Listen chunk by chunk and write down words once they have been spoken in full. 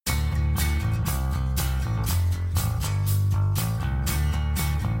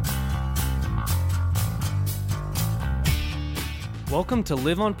Welcome to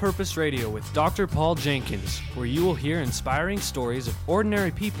Live on Purpose Radio with Dr. Paul Jenkins, where you will hear inspiring stories of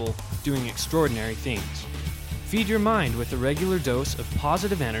ordinary people doing extraordinary things. Feed your mind with a regular dose of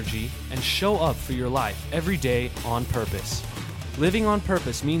positive energy and show up for your life every day on purpose. Living on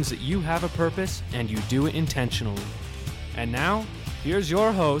purpose means that you have a purpose and you do it intentionally. And now, here's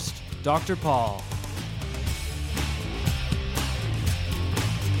your host, Dr. Paul.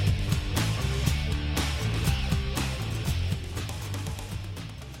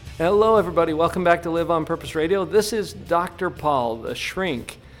 Hello, everybody. Welcome back to Live on Purpose Radio. This is Dr. Paul, the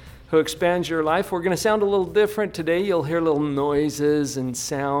shrink who expands your life. We're going to sound a little different today. You'll hear little noises and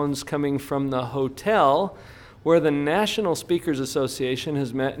sounds coming from the hotel where the National Speakers Association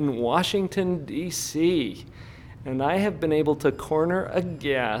has met in Washington, D.C. And I have been able to corner a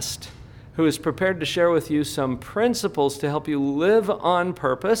guest who is prepared to share with you some principles to help you live on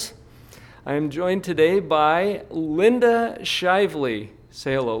purpose. I am joined today by Linda Shively.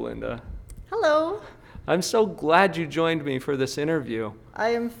 Say hello, Linda. Hello. I'm so glad you joined me for this interview. I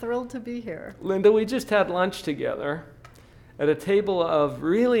am thrilled to be here. Linda, we just had lunch together at a table of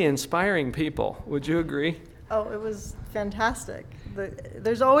really inspiring people. Would you agree? Oh, it was fantastic.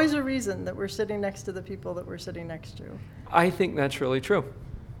 There's always a reason that we're sitting next to the people that we're sitting next to. I think that's really true.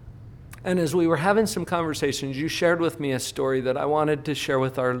 And as we were having some conversations, you shared with me a story that I wanted to share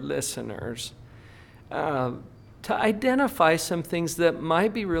with our listeners. To identify some things that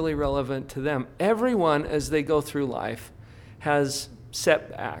might be really relevant to them. Everyone, as they go through life, has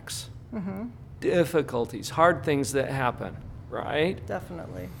setbacks, difficulties, hard things that happen, right?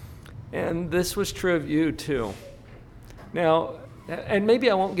 Definitely. And this was true of you, too. Now, and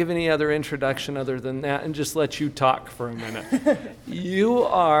maybe I won't give any other introduction other than that and just let you talk for a minute.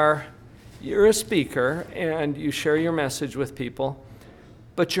 You're a speaker, and you share your message with people.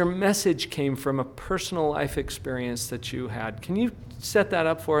 But your message came from a personal life experience that you had. Can you set that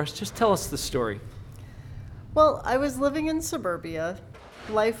up for us? Just tell us the story. Well, I was living in suburbia.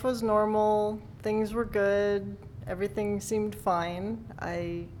 Life was normal. Things were good. Everything seemed fine.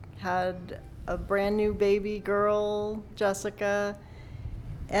 I had a brand new baby girl, Jessica,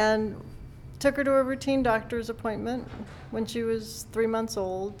 and took her to a routine doctor's appointment when she was 3 months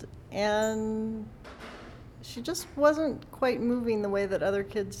old. And she just wasn't quite moving the way that other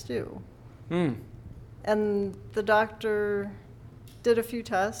kids do. And the doctor did a few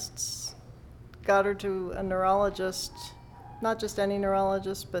tests, got her to a neurologist, not just any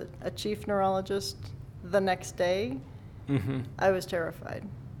neurologist, but a chief neurologist the next day. I was terrified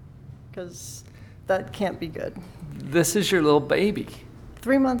because that can't be good. This is your little baby.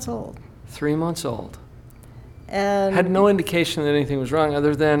 3 months old. 3 months old. And had no indication that anything was wrong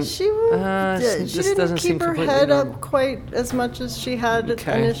other than she this didn't doesn't seem keep her completely head normal. up quite as much as she had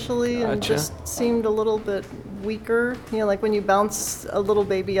initially, and just seemed a little bit weaker. You know, like when you bounce a little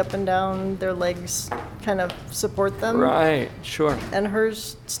baby up and down, their legs kind of support them. Right, sure. And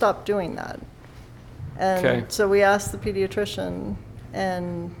hers stopped doing that. And so we asked the pediatrician,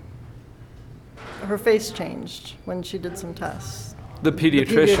 and her face changed when she did some tests. The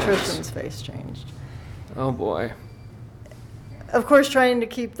pediatrician's face changed. Oh, boy. Of course, trying to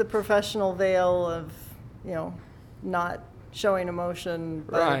keep the professional veil of, you know, not showing emotion,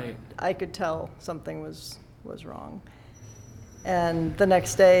 but right. I could tell something was wrong. And the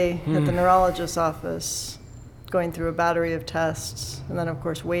next day at the neurologist's office, going through a battery of tests, and then, of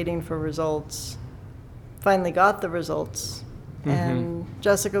course, waiting for results, finally got the results, and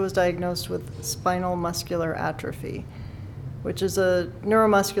Jessica was diagnosed with spinal muscular atrophy, which is a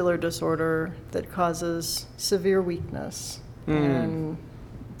neuromuscular disorder that causes severe weakness and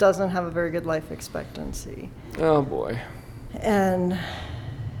doesn't have a very good life expectancy. Oh, boy. And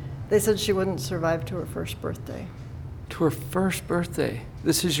they said she wouldn't survive to her first birthday. To her first birthday?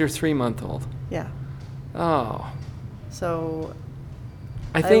 This is your 3-month-old? Yeah. Oh. So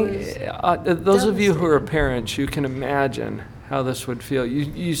I think those of you who are parents, you can imagine how this would feel.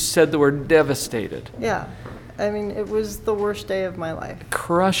 You said the word devastated. Yeah. I mean, it was the worst day of my life.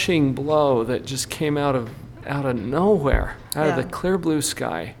 Crushing blow that just came out of nowhere, out of the clear blue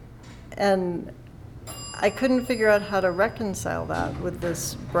sky. And I couldn't figure out how to reconcile that with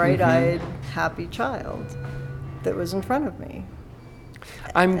this bright-eyed, happy child that was in front of me.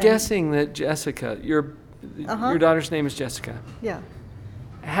 I'm guessing that Jessica, your daughter's name is Jessica. Yeah.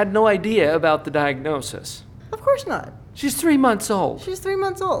 Had no idea about the diagnosis. Of course not. She's 3 months old. She's 3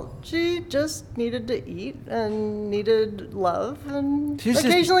 months old. She just needed to eat and needed love and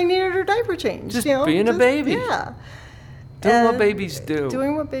occasionally needed her diaper changed. Just being a baby. Yeah. Doing what babies do.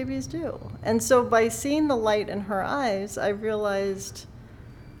 Doing what babies do. And so by seeing the light in her eyes, I realized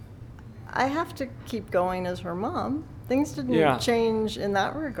I have to keep going as her mom. Things didn't Yeah. change in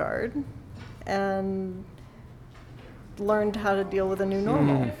that regard, and learned how to deal with a new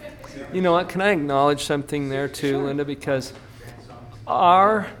normal. You know what? Can I acknowledge something there too, Sure. Linda? Because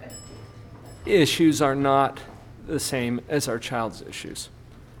our issues are not the same as our child's issues.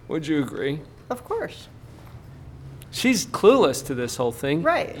 Would you agree? Of course. She's clueless to this whole thing.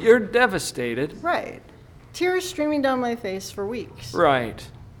 Right. You're devastated. Right. Tears streaming down my face for weeks. Right.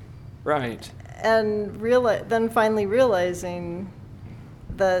 Right. And then finally realizing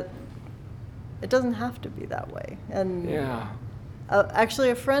that it doesn't have to be that way. And Yeah. actually,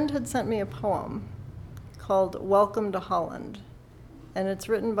 a friend had sent me a poem called Welcome to Holland. And it's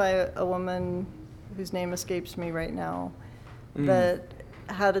written by a woman whose name escapes me right now that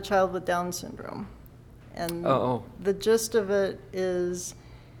had a child with Down syndrome. And the gist of it is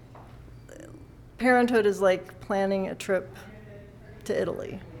parenthood is like planning a trip to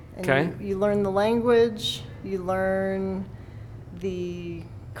Italy. And Okay. you learn the language, you learn the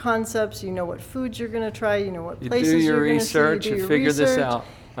concepts, you know what foods you're going to try, you know what You places do your you're going to see, research, you do you your figure this research, out.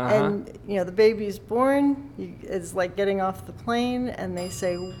 Uh-huh. And the baby's born, it's like getting off the plane, and they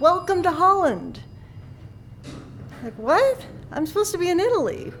say, "Welcome to Holland." Like, what? I'm supposed to be in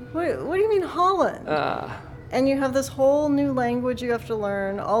Italy. What do you mean Holland? And you have this whole new language you have to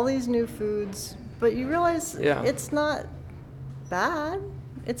learn, all these new foods, but you realize it's not bad.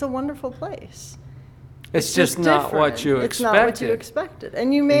 It's a wonderful place. It's just not different. what you It's expected. not what you expected.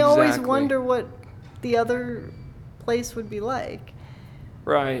 And you may always Exactly. wonder what the other place would be like.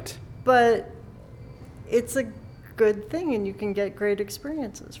 Right. But it's a good thing, and you can get great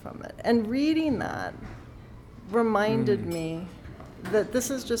experiences from it. And reading that reminded me that this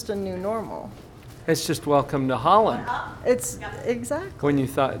is just a new normal. It's just welcome to Holland It's exactly. when you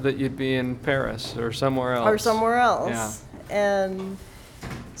thought that you'd be in Paris or somewhere else. Or somewhere else. Yeah. And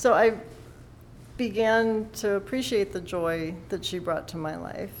so I began to appreciate the joy that she brought to my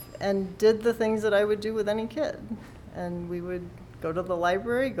life and did the things that I would do with any kid. And we would go to the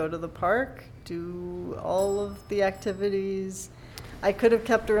library, go to the park, do all of the activities. I could have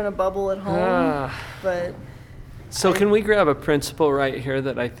kept her in a bubble at home, but So can we grab a principle right here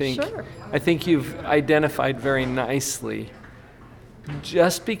that I think Sure. I think you've identified very nicely.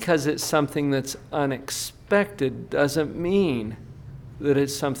 Just because it's something that's unexpected doesn't mean that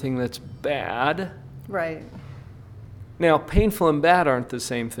it's something that's bad. right, Now, painful and bad aren't the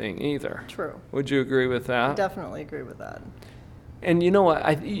same thing either. true. Would you agree with that? Definitely agree with that. And you know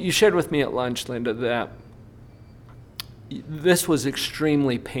what? You shared with me at lunch, Linda, that this was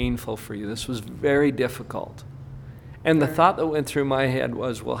extremely painful for you. This was very difficult. And the Sure. thought that went through my head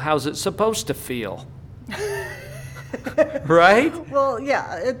was, well, how's it supposed to feel? Right? Well,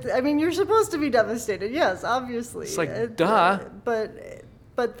 yeah. I mean, you're supposed to be devastated. Yes, obviously. It's like, duh.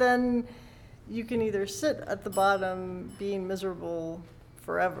 But then you can either sit at the bottom being miserable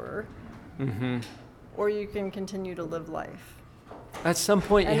forever, or you can continue to live life. At some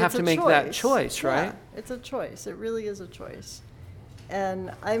point, you And have it's to a make that choice, right? Yeah, it's a choice. It really is a choice.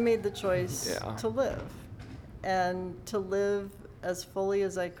 And I made the choice Yeah. to live, and to live as fully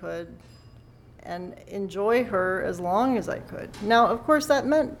as I could, and enjoy her as long as I could. Now, of course, that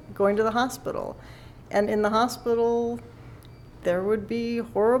meant going to the hospital. And in the hospital, there would be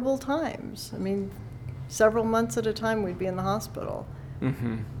horrible times. I mean, several months at a time we'd be in the hospital.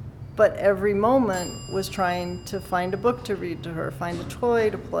 But every moment was trying to find a book to read to her, find a toy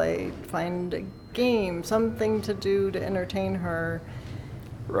to play, find a game, something to do to entertain her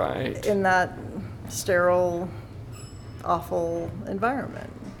Right. in that sterile, awful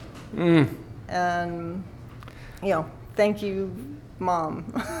environment. And, thank you, Mom.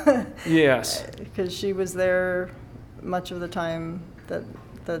 Yes. Because she was there much of the time that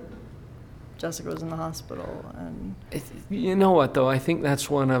Jessica was in the hospital. And You know what, though? I think that's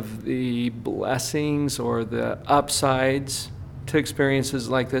one of the blessings or the upsides to experiences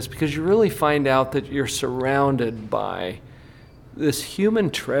like this, because you really find out that you're surrounded by this human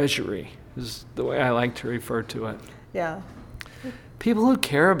treasury, is the way I like to refer to it. yeah, People who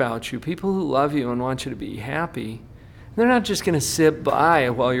care about you, people who love you and want you to be happy, they're not just going to sit by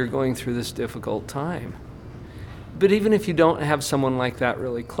while you're going through this difficult time. But even if you don't have someone like that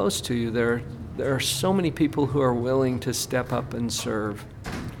really close to you, there are so many people who are willing to step up and serve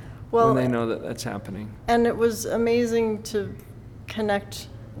when they know that that's happening. and it was amazing to connect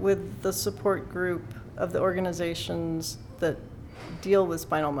with the support group of the organizations that deal with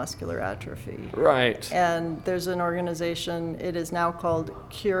spinal muscular atrophy. Right. And there's an organization, it is now called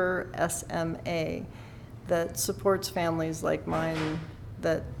Cure SMA, that supports families like mine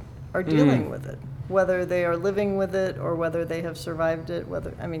that are dealing with it, whether they are living with it or whether they have survived it.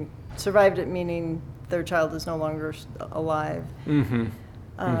 Survived it meaning their child is no longer alive. Mm-hmm.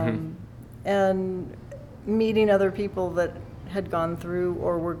 And meeting other people that had gone through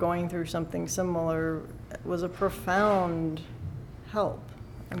or were going through something similar was a profound help.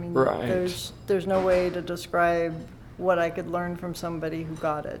 I mean, Right. there's no way to describe what I could learn from somebody who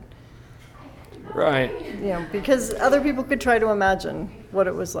got it. Right. You know, because other people could try to imagine what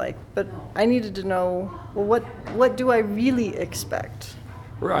it was like, but I needed to know, well, what do I really expect?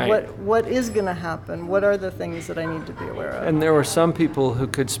 Right. What is going to happen? What are the things that I need to be aware of? And there were some people who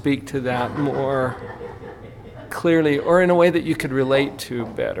could speak to that more clearly, or in a way that you could relate to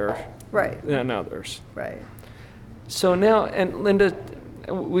better Right, than others. right. So now, and Linda,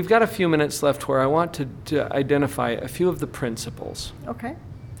 we've got a few minutes left where I want to identify a few of the principles Okay.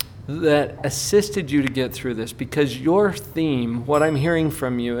 that assisted you to get through this, because your theme, what I'm hearing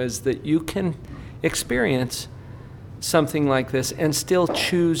from you, is that you can experience something like this and still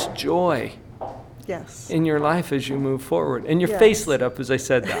choose joy Yes. in your life as you move forward. And your Yes. face lit up as I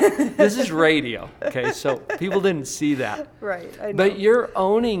said that. This is radio, okay? So people didn't see that. Right, I know. But you're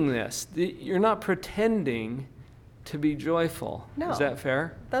owning this. You're not pretending to be joyful. No. Is that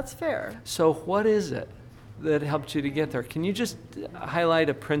fair? That's fair. So what is it that helped you to get there? Can you just highlight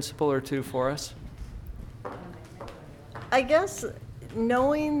a principle or two for us? I guess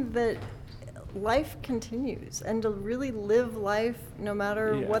knowing that life continues and to really live life no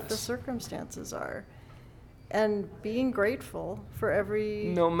matter what the Yes. circumstances are. And being grateful for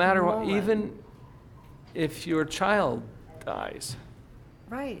every No matter what, moment. even if your child dies.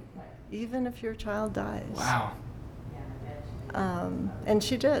 Right. Even if your child dies. Wow. And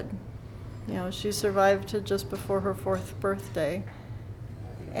she did. You know, she survived to just before her 4th birthday.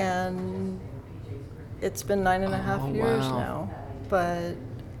 And it's been 9.5 Oh, years wow. now. But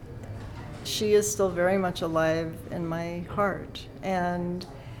she is still very much alive in my heart. And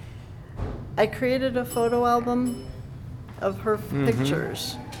I created a photo album of her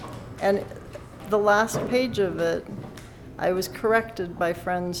pictures. And the last page of it, I was corrected by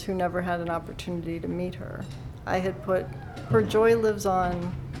friends who never had an opportunity to meet her. I had put, "Her joy lives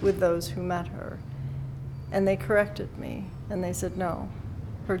on with those who met her." And they corrected me. And they said, "No,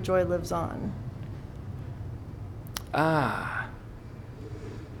 her joy lives on." Ah.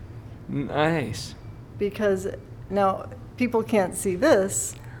 Nice. Because now people can't see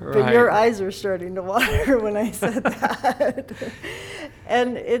this, but Right. your eyes are starting to water when I said that.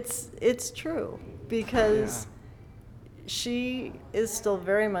 And it's true, because she is still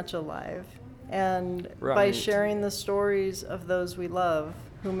very much alive. And by Right. sharing the stories of those we love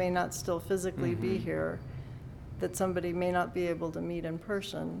who may not still physically be here, that somebody may not be able to meet in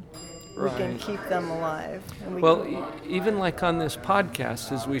person, we can Right. keep them alive. And we Well, can, even like on this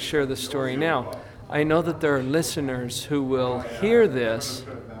podcast, as we share the story now, I know that there are listeners who will hear this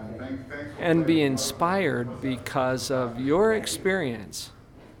and be inspired because of your experience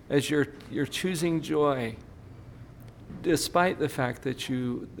as you're choosing joy, despite the fact that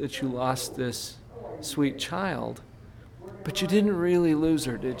you lost this sweet child. But you didn't really lose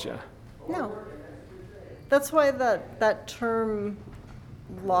her, did you? no. That's why that term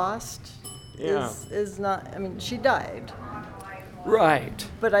lost Yeah. is not, I mean, she died, Right.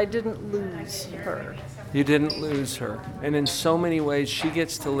 but I didn't lose her. You didn't lose her. And in so many ways, she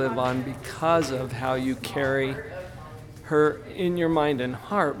gets to live on because of how you carry her in your mind and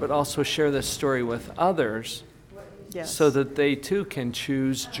heart, but also share this story with others Yes. so that they too can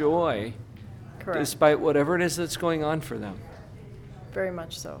choose joy Correct. despite whatever it is that's going on for them. Very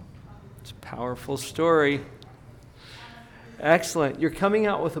much so. It's a powerful story. Excellent. You're coming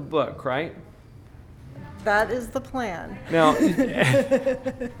out with a book, right? That is the plan. Now,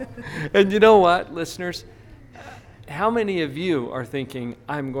 and you know what, listeners? How many of you are thinking,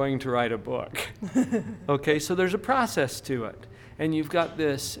 I'm going to write a book? Okay, so there's a process to it. And you've got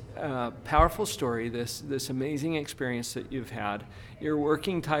this powerful story, this amazing experience that you've had. Your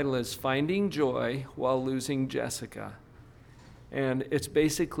working title is Finding Joy While Losing Jessica. And it's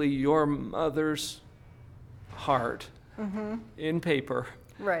basically your mother's heart in paper.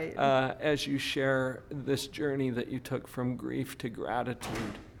 Right. As you share this journey that you took from grief to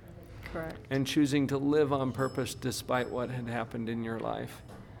gratitude Correct. and choosing to live on purpose despite what had happened in your life.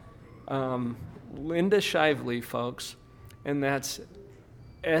 Linda Shively, folks, and that's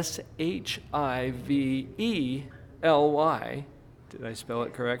Shively. Did I spell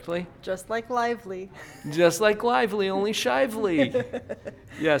it correctly? Just like Lively. Just like Lively, only Shively.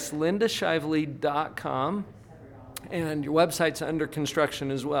 Yes, lindashively.com. And your website's under construction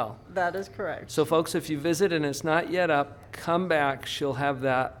as well. That is correct. So folks, if you visit and it's not yet up, come back. She'll have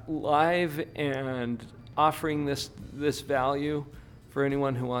that live and offering this value for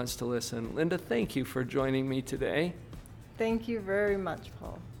anyone who wants to listen. Linda, thank you for joining me today. Thank you very much,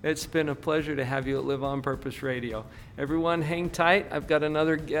 Paul. It's been a pleasure to have you at Live on Purpose Radio. Everyone, hang tight. I've got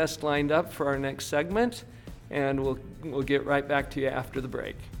another guest lined up for our next segment, and we'll get right back to you after the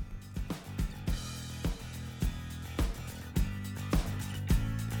break.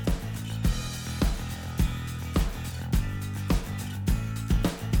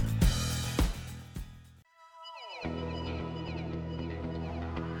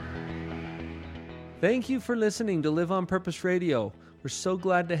 Thank you for listening to Live on Purpose Radio. We're so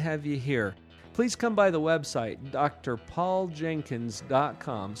glad to have you here. Please come by the website,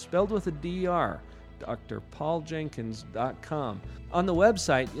 drpauljenkins.com, spelled with a D-R, drpauljenkins.com. On the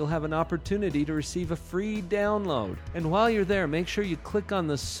website, you'll have an opportunity to receive a free download. And while you're there, make sure you click on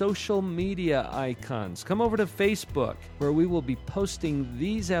the social media icons. Come over to Facebook, where we will be posting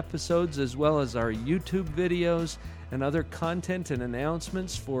these episodes as well as our YouTube videos and other content and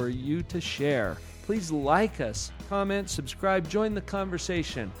announcements for you to share. Please like us, comment, subscribe, join the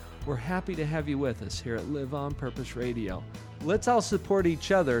conversation. We're happy to have you with us here at Live on Purpose Radio. Let's all support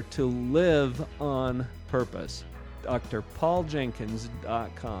each other to live on purpose.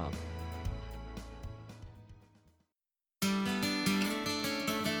 drpauljenkins.com.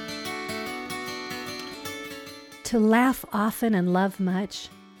 To laugh often and love much,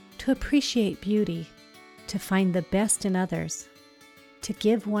 to appreciate beauty, to find the best in others, to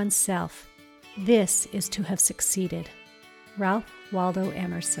give oneself. This is to have succeeded. Ralph Waldo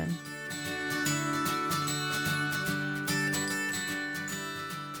Emerson.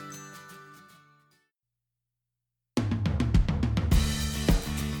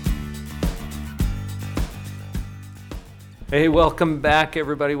 Hey, welcome back,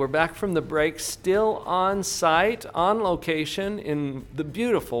 everybody. We're back from the break, still on site, on location in the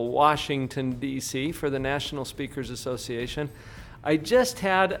beautiful Washington, D.C. for the National Speakers Association. I just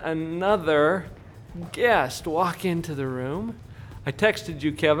had another guest walk into the room. I texted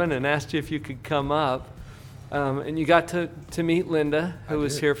you, Kevin, and asked you if you could come up. And you got to meet Linda, who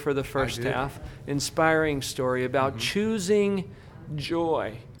was here for the first half. Inspiring story about choosing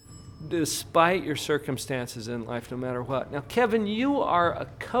joy despite your circumstances in life, no matter what. Now, Kevin, you are a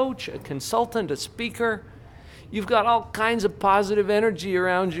coach, a consultant, a speaker. You've got all kinds of positive energy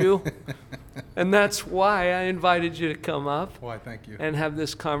around you. And that's why I invited you to come up. Why, thank you. And have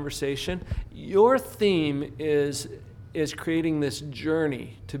this conversation. Your theme is creating this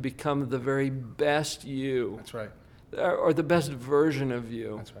journey to become the very best you. That's right. Or the best version of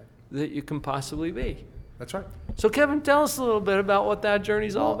you. That's right. That you can possibly be. That's right. So, Kevin, tell us a little bit about what that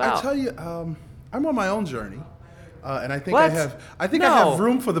journey's all about. I tell you, I'm on my own journey. And I think What? I have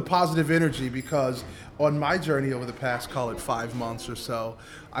room for the positive energy because on my journey over the past, call it 5 months or so,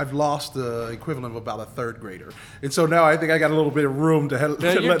 I've lost the equivalent of about a third grader. And so now I think I got a little bit of room to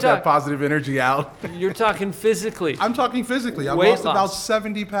let that positive energy out. You're talking physically. I'm talking physically. I've Weight lost loss. about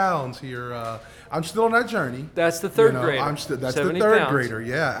 70 pounds here. I'm still on that journey. That's the third grader. That's the 70 third pounds. grader.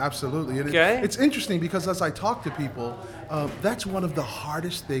 Yeah, absolutely. And Okay. it's interesting because as I talk to people, that's one of the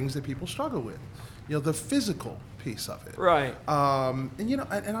hardest things that people struggle with. You know, the physical piece of it. Right.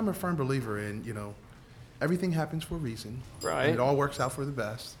 And I'm a firm believer in, everything happens for a reason. Right. And it all works out for the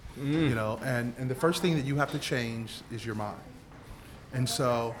best. And the first thing that you have to change is your mind. And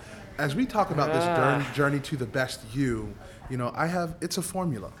so as we talk about this journey to the best you, it's a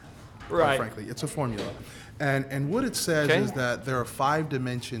formula. Right. Quite frankly, it's a formula. And what it says is that there are 5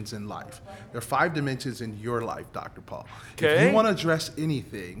 dimensions in life. There are 5 dimensions in your life, Dr. Paul. If you want to address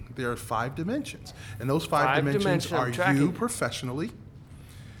anything, there are 5 dimensions. And those 5 dimensions are you professionally,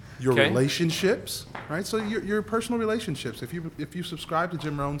 your relationships, right? So your personal relationships. If you subscribe to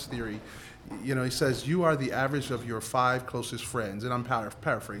Jim Rohn's theory, he says you are the average of your 5 closest friends, and I'm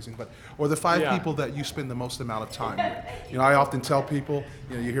paraphrasing, or the 5 people that you spend the most amount of time with. I often tell people,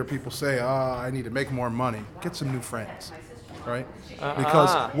 you hear people say, I need to make more money. Get some new friends, right?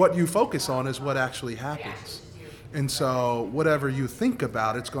 Because what you focus on is what actually happens. And so whatever you think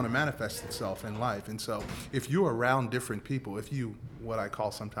about, it's going to manifest itself in life. And so if you're around different people, if you, what I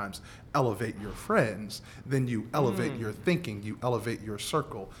call sometimes, elevate your friends, then you elevate your thinking, you elevate your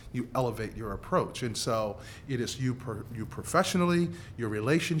circle, you elevate your approach. And so it is you professionally, your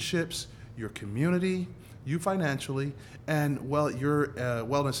relationships, your community, you financially, and your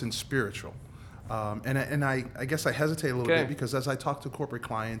wellness and spiritual. And I guess I hesitate a little bit because as I talk to corporate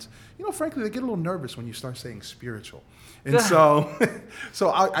clients, frankly, they get a little nervous when you start saying spiritual. And so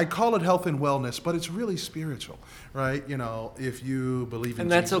I call it health and wellness, but it's really spiritual, right? If you believe in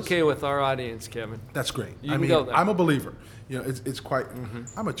And that's Jesus, okay with our audience, Kevin. that's great. You can go there. I'm a believer. It's quite,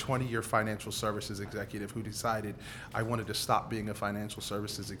 I'm a 20-year financial services executive who decided I wanted to stop being a financial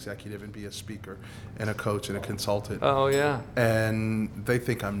services executive and be a speaker and a coach and a consultant. Oh, yeah. And they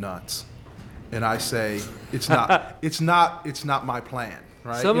think I'm nuts. And I say, it's not my plan,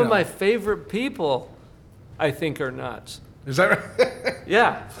 right? Some of my favorite people, I think, are nuts. Is that right?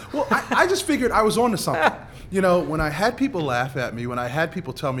 Yeah. Well, I just figured I was on to something. When I had people laugh at me, when I had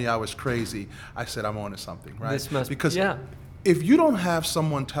people tell me I was crazy, I said I'm on to something, right? Because if you don't have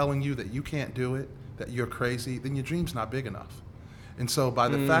someone telling you that you can't do it, that you're crazy, then your dream's not big enough. And so by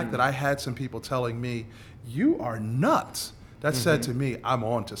the fact that I had some people telling me, you are nuts, that said to me, I'm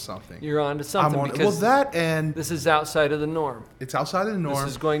on to something. You're on to something. Because that and this is outside of the norm. It's outside of the norm.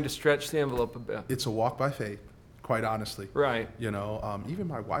 This is going to stretch the envelope a bit. It's a walk by faith, quite honestly. Right. Even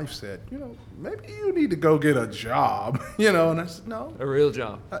my wife said, maybe you need to go get a job, and I said, no. A real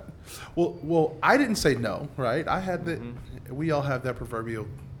job. Well, I didn't say no, right? I had we all have that proverbial,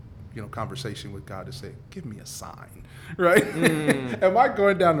 conversation with God to say, give me a sign, right? Am I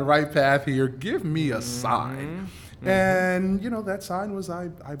going down the right path here? Give me a sign. And, that sign was I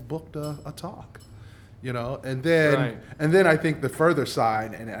booked a talk, and then I think the further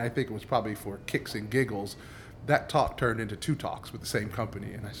sign, and I think it was probably for kicks and giggles, that talk turned into 2 talks with the same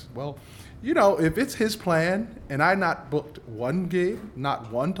company. And I said, well, if it's his plan and I not booked 1 gig,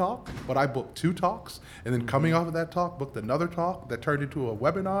 not 1 talk, but I booked 2 talks, and then coming off of that talk, booked another talk that turned into a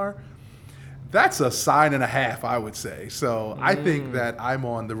webinar, that's a sign and a half, I would say. So I think that I'm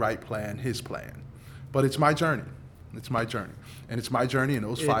on the right plan, his plan. But it's my journey. It's my journey. And it's my journey in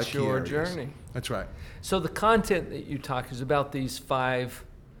those 5 key areas. It's your journey. That's right. So the content that you talk is about these 5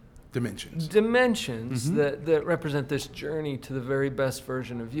 dimensions that represent this journey to the very best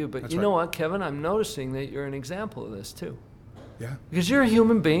version of you. But That's you right. know what, Kevin? I'm noticing that you're an example of this too. Yeah. Because you're a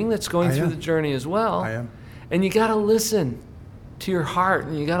human being that's going through the journey as well. I am. And you got to listen to your heart,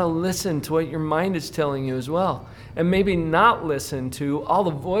 and you got to listen to what your mind is telling you as well. And maybe not listen to all the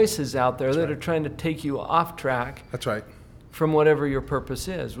voices out there that are trying to take you off track. That's right. From whatever your purpose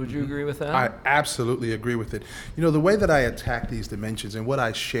is. Would you agree with that? I absolutely agree with it. The way that I attack these dimensions and what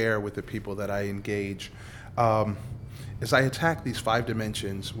I share with the people that I engage is I attack these 5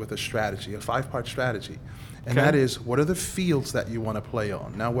 dimensions with a strategy, a 5-part strategy. And that is, what are the fields that you want to play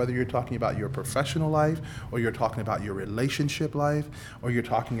on? Now, whether you're talking about your professional life, or you're talking about your relationship life, or you're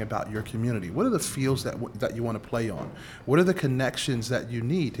talking about your community, what are the fields that you want to play on? What are the connections that you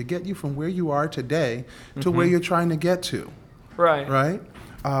need to get you from where you are today to where you're trying to get to? Right.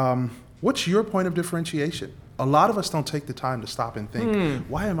 Right? What's your point of differentiation? A lot of us don't take the time to stop and think,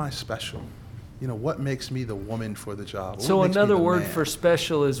 why am I special? What makes me the woman for the job? So another word for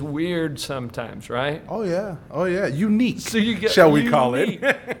special is weird sometimes, right? Oh, yeah. Unique, so you get shall we call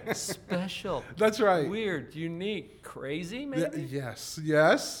it? Special. That's right. Weird, unique, crazy maybe? Yes,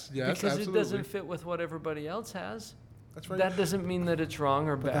 Because absolutely. it doesn't fit with what everybody else has. That's right. That doesn't mean that it's wrong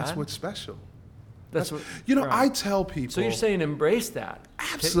or bad. That's what's special. That's what. I tell people. So you're saying embrace that.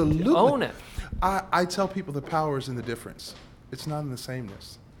 Absolutely. Own it. I tell people the power is in the difference. It's not in the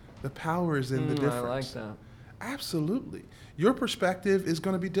sameness. The power is in the difference. I like that. Absolutely. Your perspective is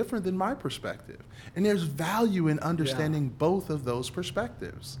going to be different than my perspective. And there's value in understanding both of those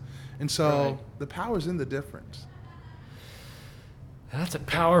perspectives. And so the power is in the difference. That's a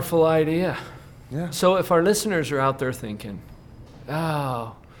powerful idea. Yeah. So if our listeners are out there thinking,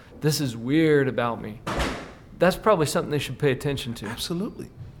 oh, this is weird about me, that's probably something they should pay attention to. Absolutely.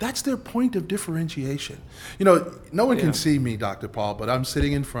 That's their point of differentiation. No one can see me, Dr. Paul, but I'm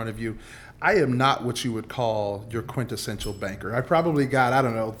sitting in front of you. I am not what you would call your quintessential banker. I probably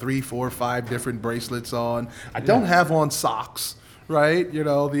got, 3, 4, 5 different bracelets on. I don't have on socks, right?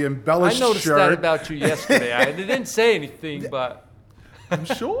 The embellished shirt. I noticed that about you yesterday. I didn't say anything, but... I'm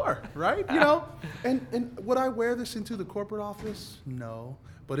sure, right? And would I wear this into the corporate office? No.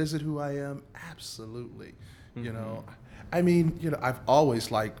 But is it who I am? Absolutely. I've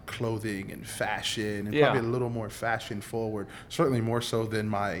always liked clothing and fashion, and probably a little more fashion forward, certainly more so than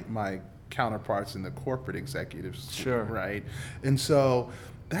my counterparts in the corporate executives. Sure. Right? And so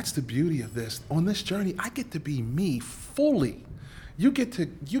that's the beauty of this. On this journey, I get to be me fully. You get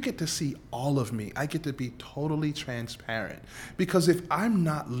to see all of me. I get to be totally transparent. Because if I'm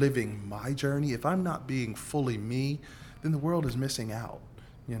not living my journey, if I'm not being fully me, then the world is missing out.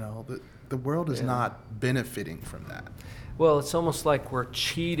 The world is not benefiting from that. Well, it's almost like we're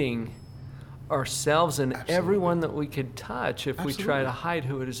cheating ourselves and Absolutely. everyone that we could touch if Absolutely. we try to hide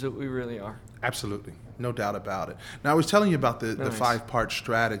who it is that we really are. Absolutely. No doubt about it. Now, I was telling you about the Nice. 5-part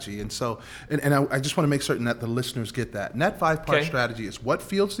strategy. And so, and I just want to make certain that the listeners get that. And that 5-part Okay. strategy is: what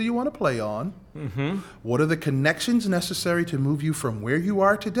fields do you want to play on? Mm-hmm. What are the connections necessary to move you from where you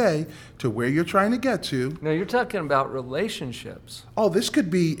are today to where you're trying to get to? Now, you're talking about relationships. Oh, this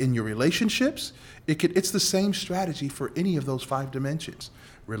could be in your relationships. It's the same strategy for any of those 5 dimensions.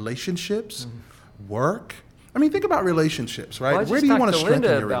 Relationships, work. I mean, think about relationships, right? Well, I Where just do you talked want to to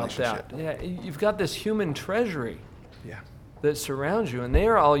strengthen Linda your about relationship? that. Yeah, you've got this human treasury Yeah, that surrounds you, and they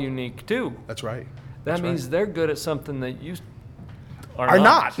are all unique too. that's right. That That's means right. they're good at something that you are Are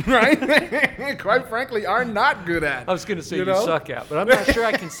not, right? Quite frankly, are not good at. I was going to say You you know? suck at, but I'm not sure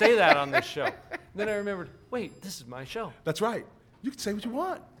I can say that on this show. Then I remembered, wait, this is my show. That's right. You can say what you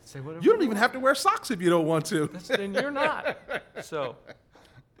want. Say whatever You don't even have to wear socks if you don't want to. Then you're not. So,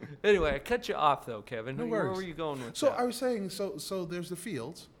 anyway, I cut you off though, Kevin. No Where worries. were you going with So that? I was saying, so there's the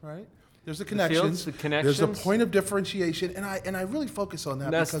fields, right? There's the fields, connections. the There's connections. the point of differentiation, and I really focus on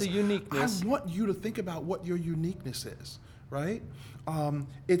that That's because the uniqueness. I want you to think about what your uniqueness is, right?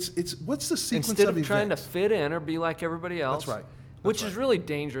 It's what's the sequence Instead of of trying to events? fit in or be like everybody else. That's right. Which That's is right. really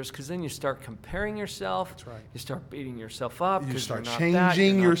dangerous because then you start comparing yourself. That's right. You start beating yourself up. You 'cause start you're not that, you're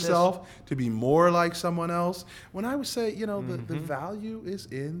changing not this. yourself to be more like someone else. When I would say, the Mm-hmm. value is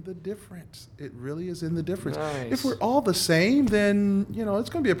in the difference. It really is in the difference. Nice. If we're all the same, then, it's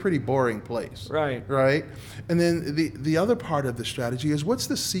going to be a pretty boring place. Right. Right? And then the other part of the strategy is: what's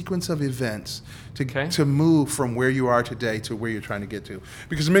the sequence of events Okay. to move from where you are today to where you're trying to get to?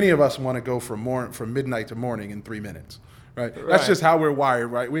 Because many of us want to go from midnight to morning in 3 minutes. Right? That's Right. just how we're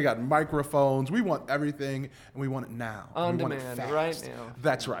wired, right? We got microphones. We want everything, and we want it now. On we want it demand, fast. right now.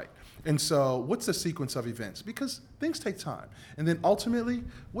 That's right. And so, what's the sequence of events? Because things take time. And then ultimately,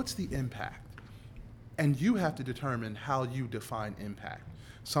 what's the impact? And you have to determine how you define impact.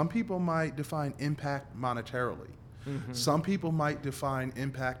 Some people might define impact monetarily. Mm-hmm. Some people might define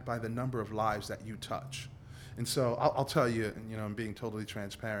impact by the number of lives that you touch. And so I'll tell you, I'm being totally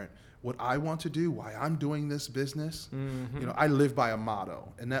transparent. What I want to do, why I'm doing this business, I live by a motto.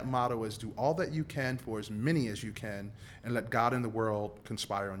 And that motto is: do all that you can for as many as you can, and let God and the world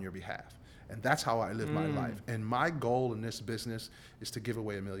conspire on your behalf. And that's how I live my life. And my goal in this business is to give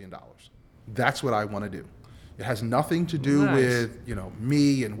away $1 million. That's what I want to do. It has nothing to do Nice. with,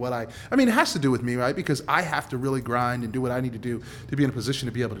 me and what I mean, it has to do with me, right? Because I have to really grind and do what I need to do to be in a position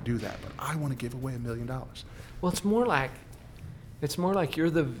to be able to do that. But I want to give away $1 million. Well, it's more like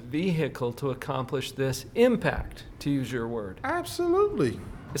you're the vehicle to accomplish this impact, to use your word. Absolutely.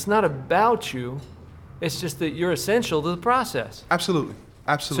 It's not about you. It's just that you're essential to the process. Absolutely. So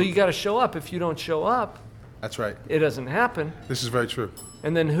Absolutely. you got to show up. If you don't show up, That's right. it doesn't happen. This is very true.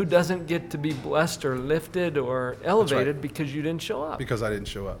 And then who doesn't get to be blessed or lifted or elevated because you didn't show up? Because I didn't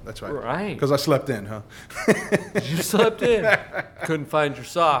show up. That's right. Right. Because I slept in, huh? You slept in. Couldn't find your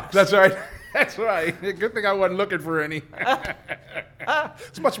socks. That's right. That's right. Good thing I wasn't looking for any.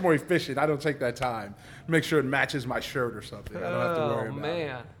 It's much more efficient. I don't take that time. Make sure it matches my shirt or something. I don't have to worry Oh, about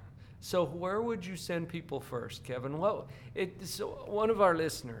man. it. So where would you send people first, Kevin? So one of our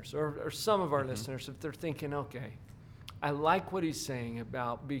listeners, or some of our listeners, if they're thinking, okay, I like what he's saying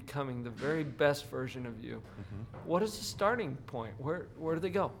about becoming the very best version of you. What is the starting point? Where do they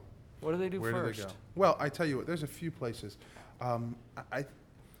go? What do they do Where first? do they go? Well, I tell you what, there's a few places.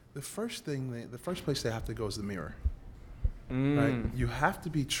 The first place they have to go is the mirror. Right? You have to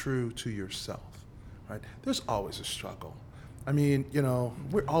be true to yourself. Right? There's always a struggle. I mean,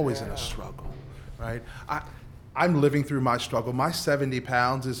 we're always in a struggle. Right? I'm living through my struggle. My 70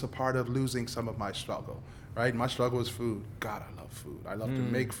 pounds is a part of losing some of my struggle. Right? My struggle is food. God, I love food. I love to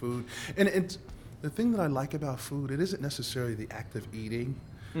make food. And it's the thing that I like about food, it isn't necessarily the act of eating,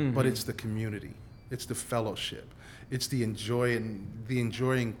 but it's the community. It's the fellowship. It's the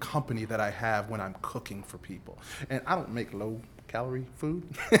enjoying company that I have when I'm cooking for people. And I don't make low-calorie food.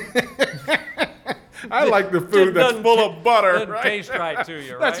 I like the food that's full of butter. Doesn't Right? taste right to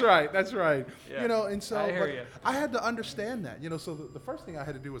you, right? That's right. That's right. Yeah. And so I hear but you. I had to understand that. So the first thing I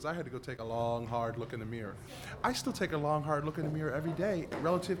had to do was I had to go take a long, hard look in the mirror. I still take a long, hard look in the mirror every day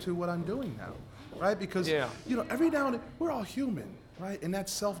relative to what I'm doing now, right? Because every now and then we're all human, right? And that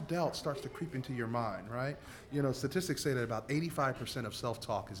self-doubt starts to creep into your mind, right? Statistics say that about 85% of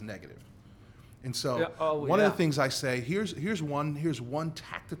self-talk is negative. And so one of the things I say, here's one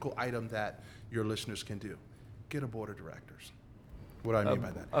tactical item that your listeners can do. Get a board of directors. What do I mean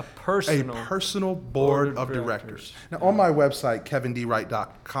by that? A personal board of directors. Now, on my website,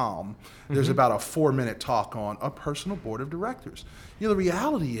 kevindwright.com, there's about a 4-minute talk on a personal board of directors. The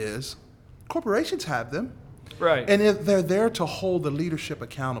reality is, Corporations have them. Right. And they're there to hold the leadership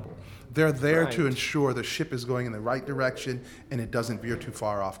accountable. They're there to ensure the ship is going in the right direction and it doesn't veer too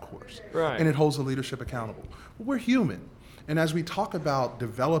far off course. Right. And it holds the leadership accountable. We're human. And as we talk about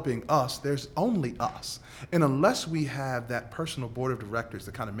developing us, there's only us. And unless we have that personal board of directors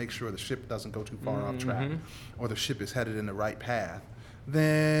to kind of make sure the ship doesn't go too far off track or the ship is headed in the right path,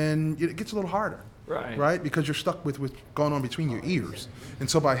 then it gets a little harder. Right? Because you're stuck with what's going on between your ears. And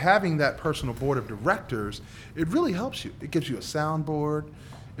so by having that personal board of directors, it really helps you. It gives you a soundboard.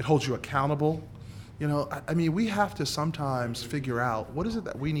 It holds you accountable. You know, I mean, we have to sometimes figure out what is it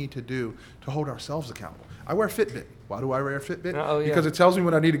that we need to do to hold ourselves accountable. I wear Fitbit. Why do I wear Fitbit? Oh, yeah. Because it tells me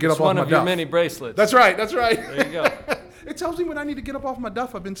when I need to get up off my duff. It's one of your many bracelets. That's right. There you go. It tells me when I need to get up off my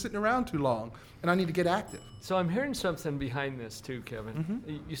duff. I've been sitting around too long, and I need to get active. So I'm hearing something behind this too,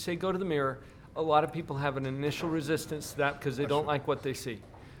 Kevin. You say go to the mirror. A lot of people have an initial resistance to that because they don't like what they see.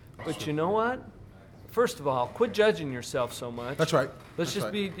 But you know what? First of all, quit judging yourself so much. That's right. Let's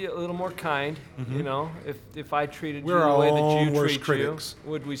just be a little more kind. You know, if I treated We're you the way that you worst treat critics.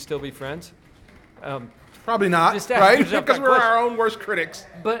 you, would we still be friends? Probably not, Just ask right? yourself Because that we're question. our own worst critics.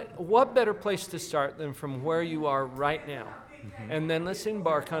 But what better place to start than from where you are right now? And then let's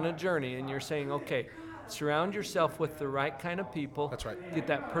embark on a journey. And you're saying, okay, surround yourself with the right kind of people. That's right. Get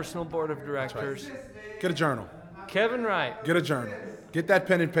that personal board of directors. Get a journal. Kevin Wright. Get a journal. Get that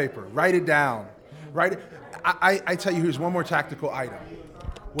pen and paper. Write it down. Write it. I tell you, here's one more tactical item.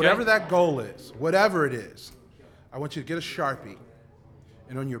 Whatever that goal is, whatever it is, I want you to get a Sharpie,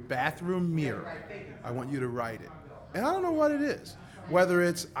 and on your bathroom mirror, I want you to write it. And I don't know what it is. Whether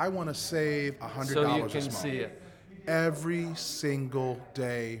it's, I want to save $100 So you this can month. see it. Every single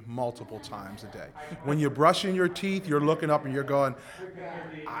day, multiple times a day. When you're brushing your teeth, you're looking up and you're going,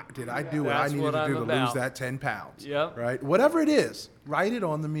 did I do what I That's needed what to do I'm to lose about. that 10 pounds? Yep. Right? Whatever it is, write it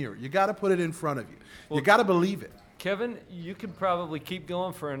on the mirror. You got to put it in front of you. You got to believe it. Kevin, you could probably keep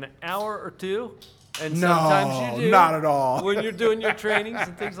going for an hour or two. And No, sometimes you do. not at all. When you're doing your trainings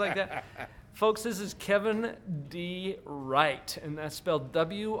and things like that. Folks, this is Kevin D. Wright, and that's spelled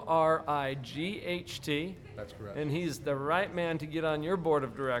W-R-I-G-H-T. That's correct. And he's the right man to get on your board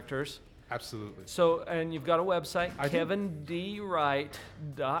of directors. Absolutely. So, and you've got a website, I do.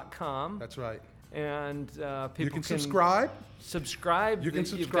 KevinDWright.com. That's right. And people You can subscribe. Subscribe. You can You've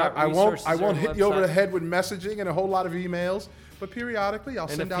subscribe. got I won't resources on hit you over website. the head with messaging and a whole lot of emails, but periodically I'll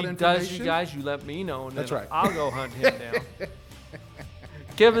And send if out he information. does, you guys, you let me know, and That's then right. I'll go hunt him down.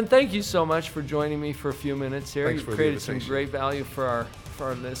 Kevin, thank you so much for joining me for a few minutes here. Thanks You've for the created some invitation. great value for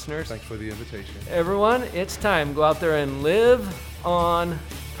our listeners. Thanks for the invitation. Everyone, it's time. Go out there and live on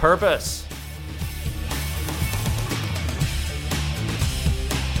purpose.